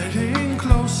you're getting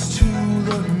close to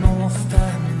the north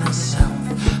and the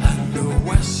south and the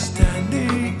west and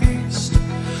the east.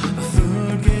 The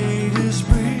third gate is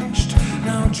breached.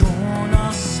 Now join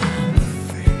us and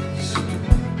feast.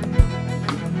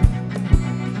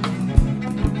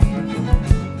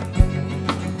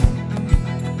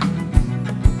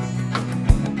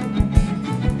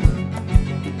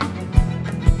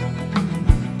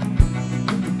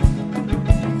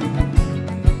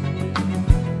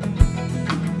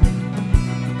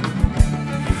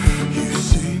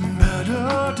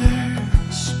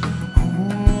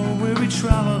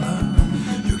 Traveler,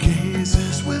 your gaze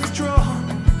is withdrawn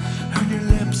and your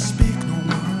lips speak no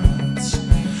words.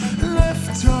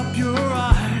 Lift up your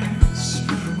eyes,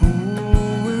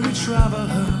 oh weary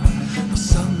traveler. The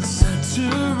sunset to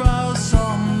rise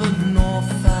on the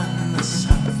north and the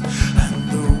south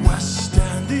and the west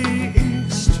and the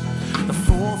east. The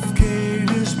fourth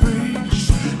gate is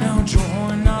breached. Now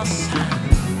join us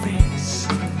and feast.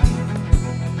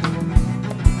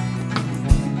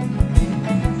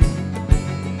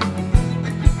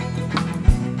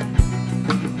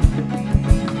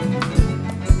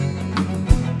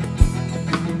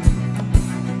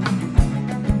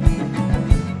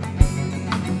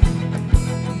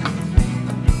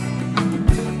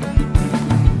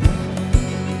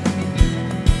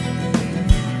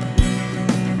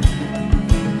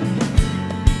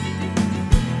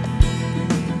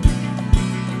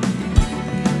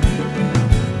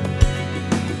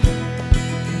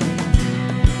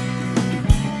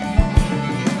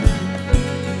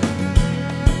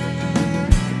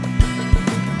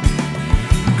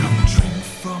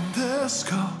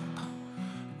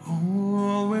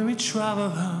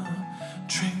 Traveler,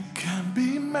 drink and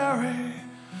be merry.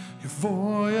 Your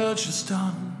voyage is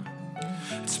done.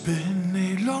 It's been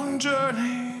a long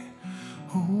journey.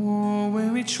 Oh,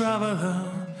 weary traveler,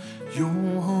 you're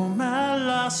home at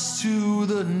last to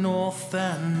the north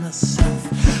and the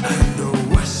south and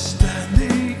the west and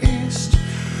the east.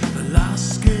 The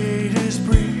last gate is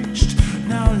breached.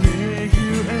 Now lay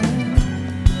you in.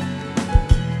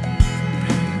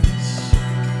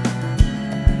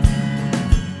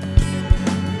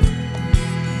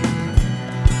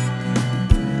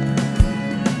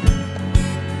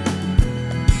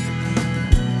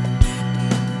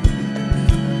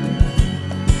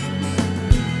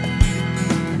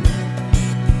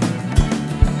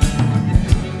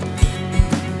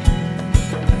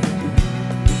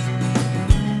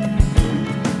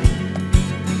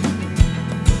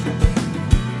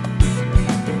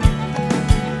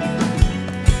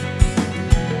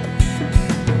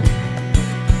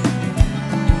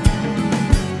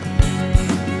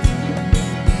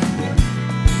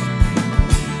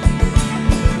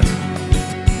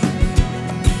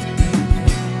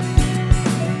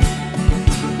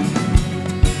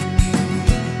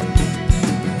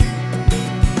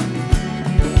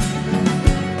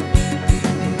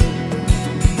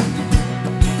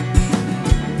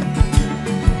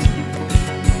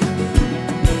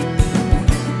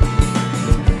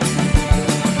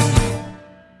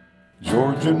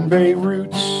 Georgian Bay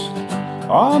Roots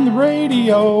on the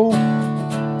radio,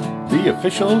 the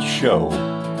official show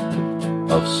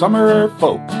of Summer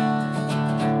Folk,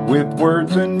 with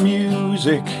words and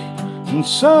music and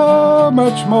so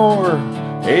much more.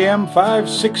 AM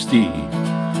 560,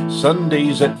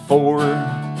 Sundays at 4,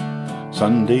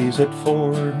 Sundays at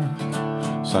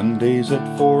 4, Sundays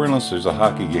at 4, unless there's a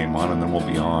hockey game on, and then we'll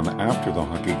be on after the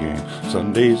hockey game.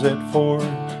 Sundays at 4.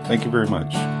 Thank you very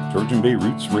much. Georgian Bay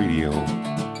Roots Radio.